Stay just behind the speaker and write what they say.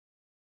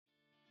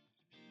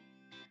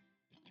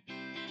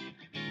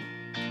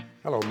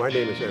Hello, my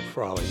name is Ed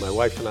Frawley. My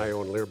wife and I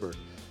own Learburg.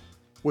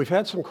 We've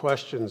had some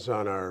questions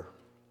on our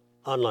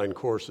online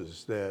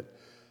courses that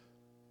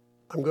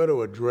I'm going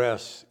to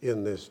address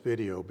in this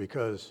video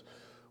because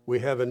we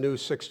have a new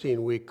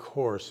 16-week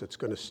course that's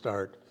going to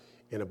start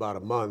in about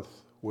a month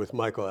with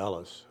Michael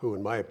Ellis, who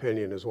in my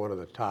opinion is one of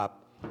the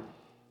top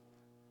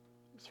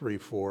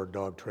 3-4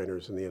 dog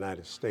trainers in the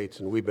United States.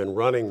 And we've been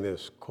running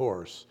this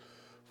course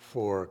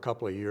for a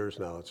couple of years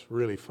now. It's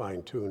really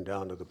fine-tuned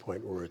down to the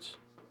point where it's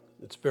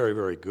very,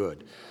 very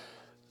good.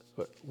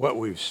 But what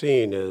we've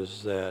seen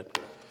is that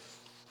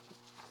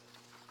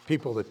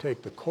people that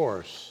take the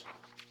course,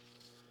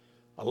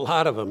 a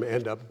lot of them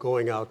end up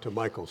going out to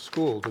Michael's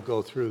school to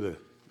go through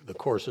the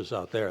courses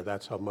out there.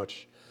 That's how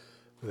much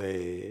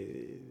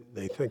they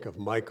think of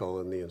Michael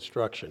and the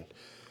instruction.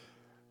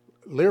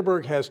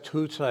 Learburg has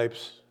two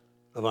types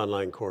of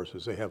online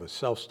courses. They have a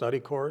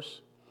self-study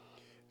course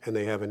and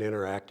they have an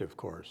interactive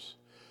course.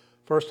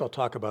 First, I'll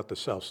talk about the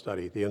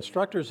self-study. The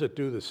instructors that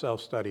do the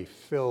self-study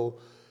fill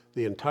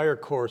the entire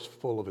course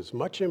full of as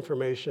much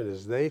information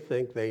as they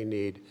think they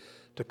need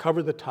to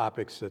cover the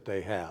topics that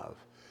they have.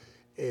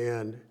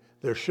 And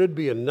there should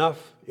be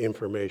enough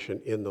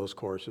information in those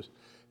courses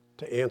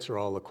to answer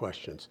all the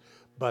questions.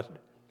 But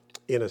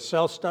in a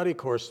self-study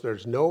course,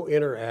 there's no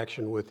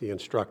interaction with the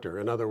instructor.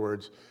 In other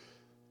words,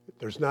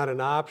 there's not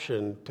an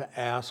option to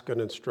ask an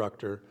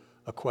instructor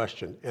a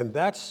question. And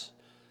that's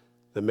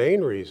the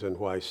main reason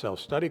why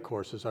self-study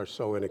courses are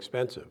so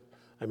inexpensive.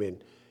 I mean,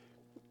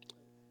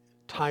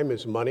 time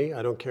is money.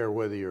 I don't care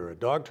whether you're a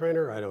dog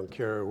trainer, I don't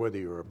care whether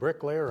you're a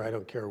bricklayer, I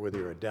don't care whether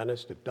you're a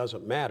dentist, it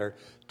doesn't matter.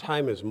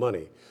 Time is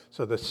money.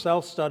 So the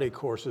self-study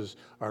courses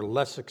are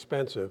less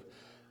expensive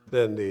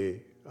than the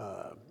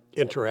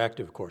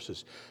interactive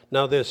courses.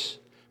 Now this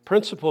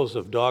Principles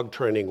of Dog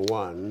Training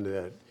 1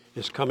 that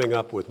is coming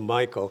up with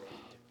Michael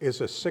is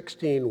a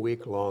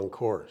 16-week-long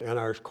course. And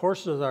our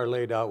courses are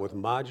laid out with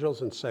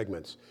modules and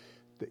segments.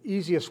 The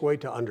easiest way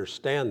to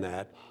understand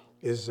that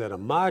is that a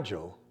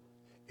module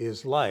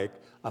is like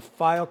a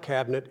file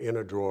cabinet in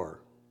a drawer.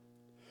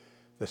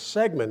 The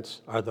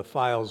segments are the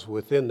files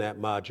within that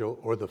module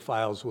or the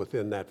files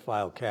within that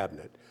file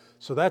cabinet.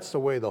 So that's the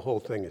way the whole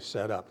thing is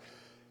set up.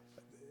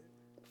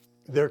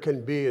 There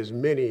can be as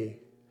many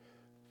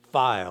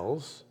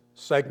files,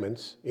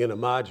 segments in a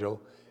module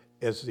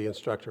as the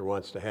instructor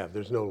wants to have.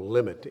 There's no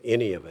limit to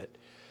any of it.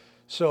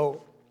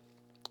 So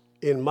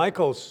in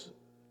Michael's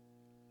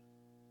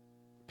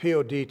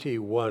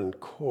PODT1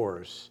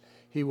 course,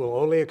 he will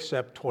only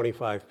accept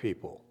 25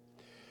 people.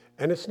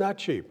 And it's not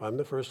cheap. I'm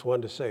the first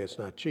one to say it's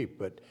not cheap,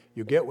 but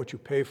you get what you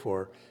pay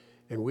for.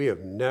 And we have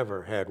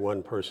never had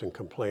one person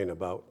complain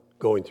about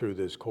going through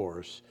this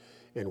course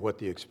and what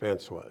the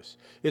expense was.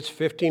 It's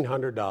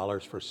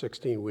 $1,500 for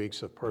 16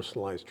 weeks of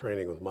personalized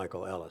training with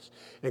Michael Ellis.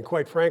 And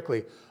quite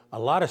frankly, a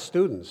lot of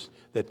students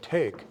that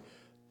take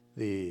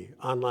the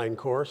online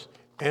course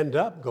end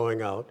up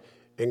going out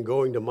and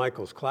going to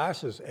Michael's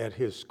classes at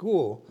his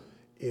school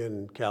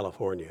in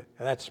California.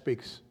 And that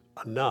speaks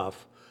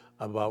enough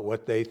about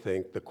what they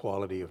think the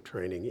quality of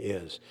training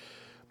is.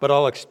 But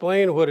I'll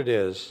explain what it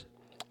is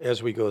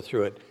as we go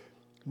through it.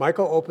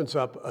 Michael opens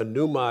up a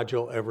new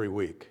module every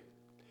week.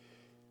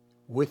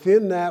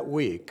 Within that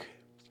week,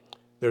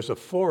 there's a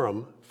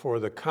forum for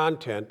the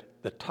content,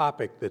 the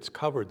topic that's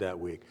covered that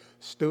week.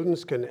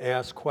 Students can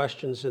ask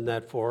questions in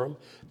that forum.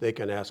 They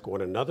can ask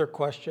one another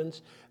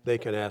questions. They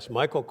can ask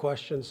Michael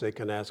questions. They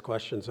can ask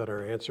questions that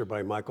are answered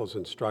by Michael's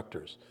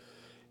instructors.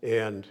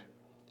 And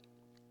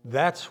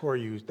that's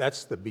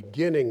the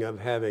beginning of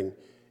having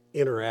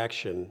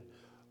interaction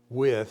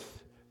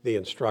with the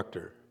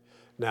instructor.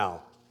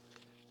 Now,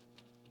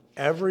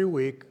 every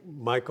week,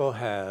 Michael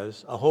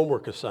has a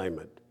homework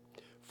assignment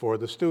for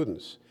the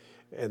students.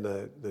 And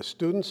the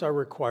students are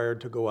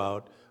required to go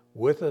out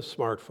with a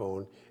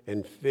smartphone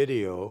and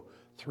video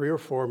 3 or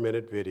 4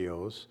 minute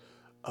videos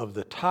of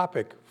the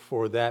topic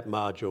for that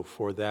module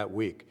for that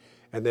week.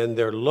 And then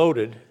they're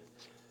loaded,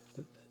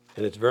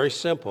 and it's very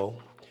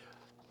simple.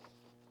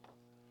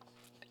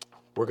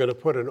 We're going to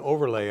put an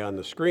overlay on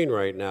the screen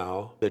right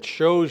now that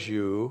shows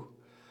you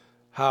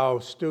how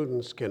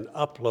students can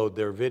upload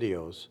their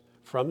videos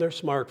from their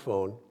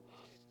smartphone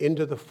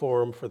into the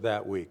forum for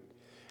that week.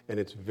 And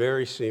it's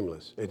very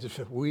seamless.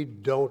 We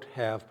don't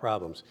have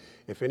problems.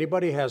 If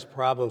anybody has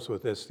problems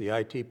with this, the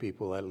IT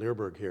people at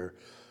Learburg here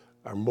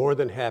are more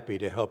than happy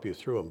to help you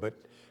through them. But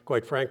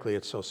quite frankly,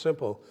 it's so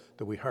simple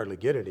that we hardly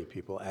get any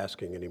people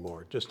asking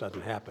anymore. It just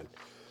doesn't happen.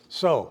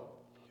 So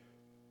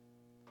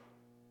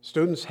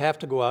students have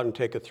to go out and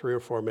take a 3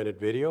 or 4 minute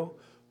video,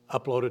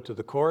 upload it to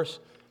the course.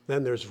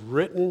 Then there's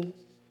written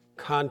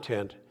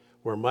content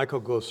where Michael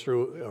goes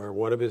through, or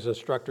one of his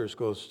instructors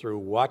goes through,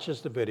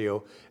 watches the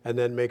video, and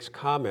then makes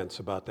comments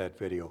about that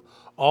video.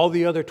 All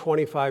the other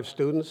 25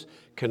 students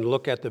can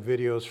look at the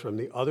videos from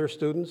the other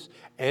students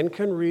and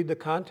can read the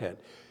content.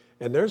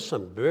 And there's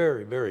some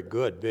very, very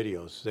good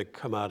videos that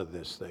come out of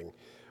this thing.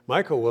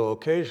 Michael will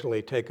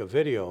occasionally take a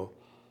video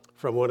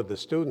from one of the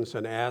students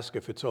and ask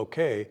if it's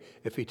okay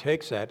if he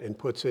takes that and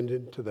puts it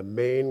into the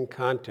main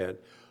content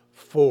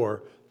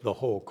for the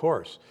whole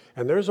course.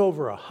 And there's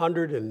over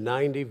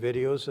 190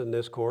 videos in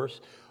this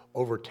course,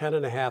 over 10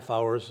 and a half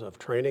hours of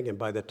training. And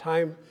by the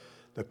time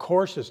the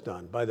course is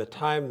done, by the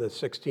time the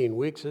 16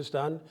 weeks is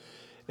done,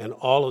 and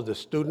all of the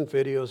student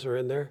videos are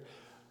in there,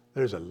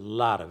 there's a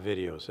lot of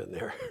videos in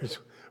there. It's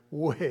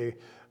way,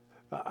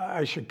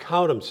 I should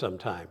count them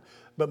sometime.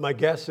 But my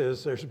guess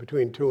is there's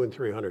between 200 and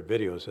 300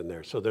 videos in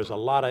there. So there's a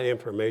lot of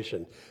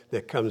information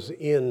that comes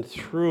in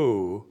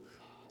through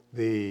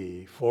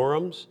the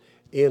forums,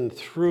 in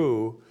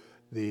through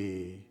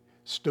the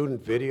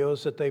student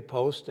videos that they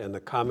post and the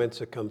comments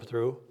that come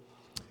through.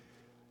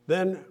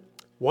 Then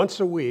once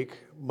a week,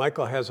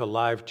 Michael has a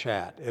live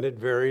chat, and it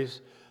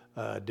varies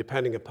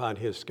depending upon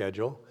his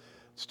schedule.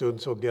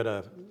 Students will get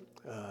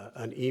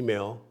an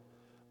email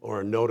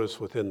or a notice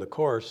within the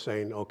course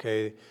saying,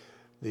 okay,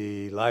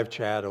 the live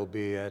chat will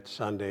be at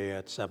Sunday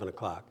at 7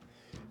 o'clock.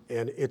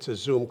 And it's a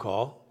Zoom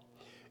call.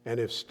 And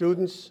if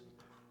students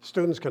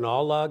can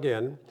all log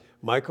in,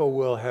 Michael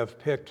will have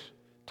picked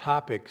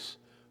topics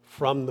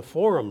from the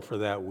forum for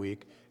that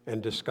week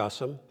and discuss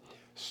them.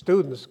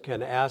 Students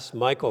can ask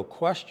Michael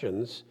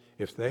questions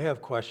if they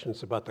have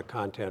questions about the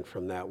content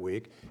from that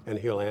week, and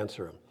he'll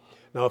answer them.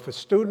 Now, if a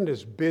student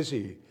is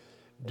busy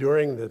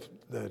during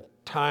the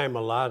time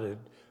allotted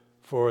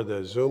for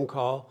the Zoom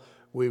call,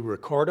 we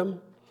record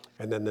them,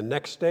 and then the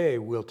next day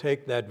we'll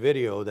take that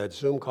video, that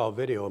Zoom call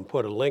video, and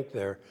put a link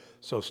there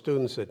so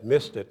students that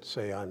missed it,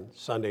 say on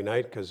Sunday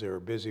night because they were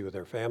busy with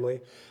their family,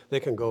 they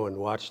can go and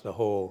watch the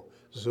whole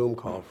Zoom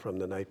call from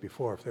the night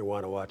before if they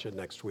want to watch it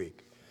next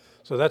week.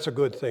 So that's a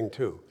good thing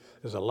too.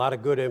 There's a lot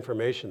of good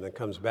information that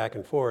comes back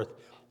and forth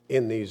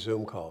in these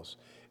Zoom calls.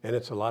 And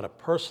it's a lot of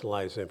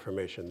personalized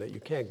information that you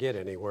can't get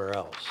anywhere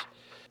else.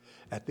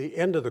 At the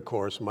end of the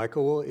course,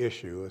 Michael will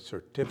issue a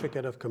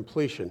certificate of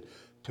completion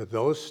to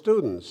those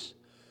students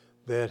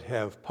that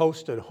have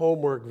posted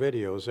homework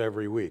videos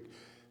every week.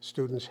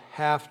 Students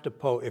have to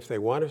post, if they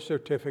want a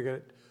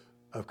certificate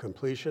of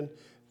completion,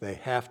 they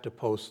have to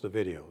post the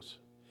videos.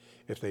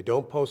 If they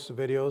don't post the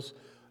videos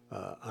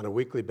on a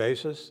weekly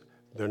basis,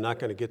 they're not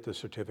going to get the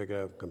certificate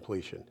of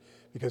completion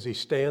because he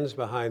stands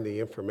behind the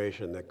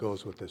information that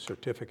goes with the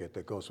certificate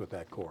that goes with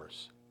that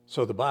course.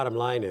 So the bottom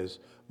line is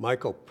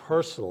Michael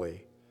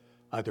personally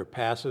either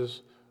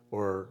passes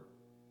or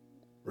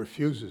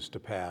refuses to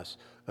pass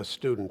a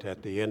student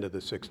at the end of the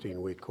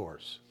 16-week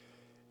course.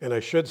 And I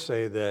should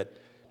say that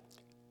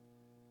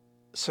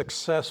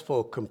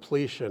successful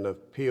completion of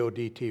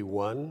PODT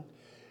 1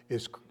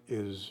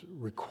 is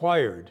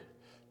required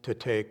to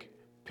take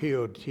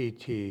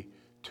PODT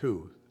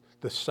 2,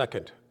 the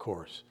second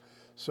course.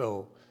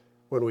 So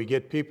when we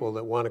get people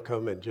that want to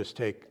come and just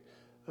take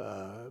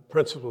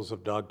Principles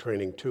of Dog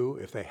Training 2,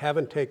 if they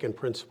haven't taken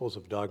Principles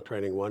of Dog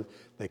Training 1,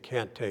 they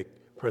can't take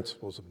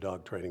Principles of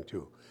Dog Training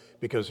 2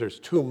 because there's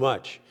too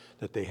much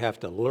that they have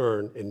to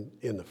learn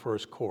in the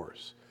first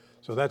course.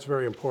 So that's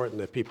very important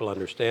that people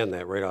understand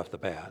that right off the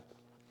bat.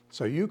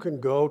 So you can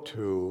go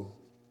to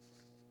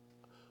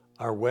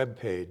our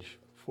webpage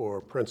for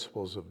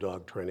Principles of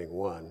Dog Training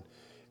 1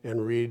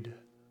 and read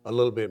a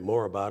little bit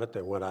more about it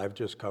than what I've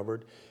just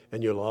covered,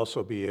 and you'll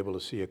also be able to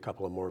see a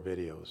couple of more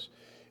videos.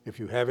 If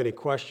you have any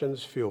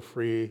questions, feel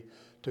free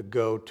to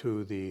go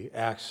to the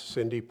Ask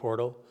Cindy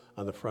portal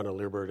on the front of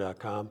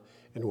Leerburg.com,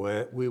 and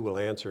we will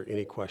answer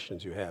any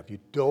questions you have. You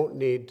don't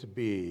need to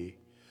be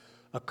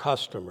a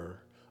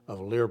customer of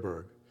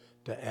Leerburg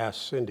to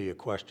ask Cindy a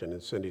question,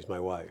 and Cindy's my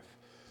wife.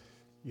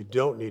 You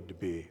don't need to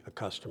be a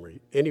customer.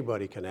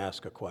 Anybody can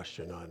ask a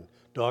question on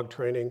dog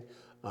training,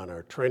 on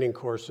our training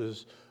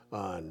courses,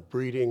 on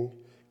breeding,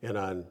 and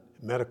on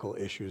medical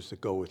issues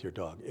that go with your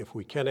dog. If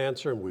we can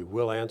answer them, we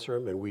will answer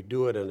them, and we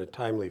do it in a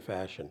timely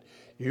fashion.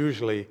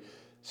 Usually,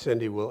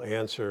 Cindy will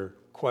answer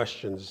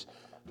questions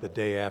the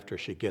day after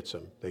she gets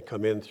them. They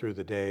come in through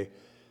the day.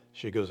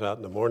 She goes out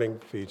in the morning,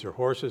 feeds her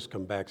horses,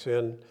 comes back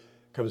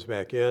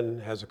in,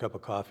 has a cup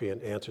of coffee,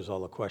 and answers all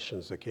the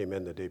questions that came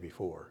in the day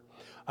before.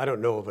 I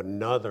don't know of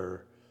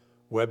another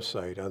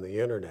website on the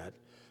internet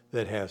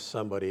that has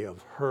somebody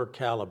of her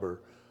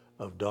caliber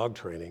of dog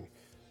training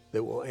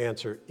that will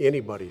answer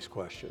anybody's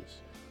questions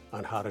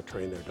on how to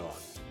train their dog.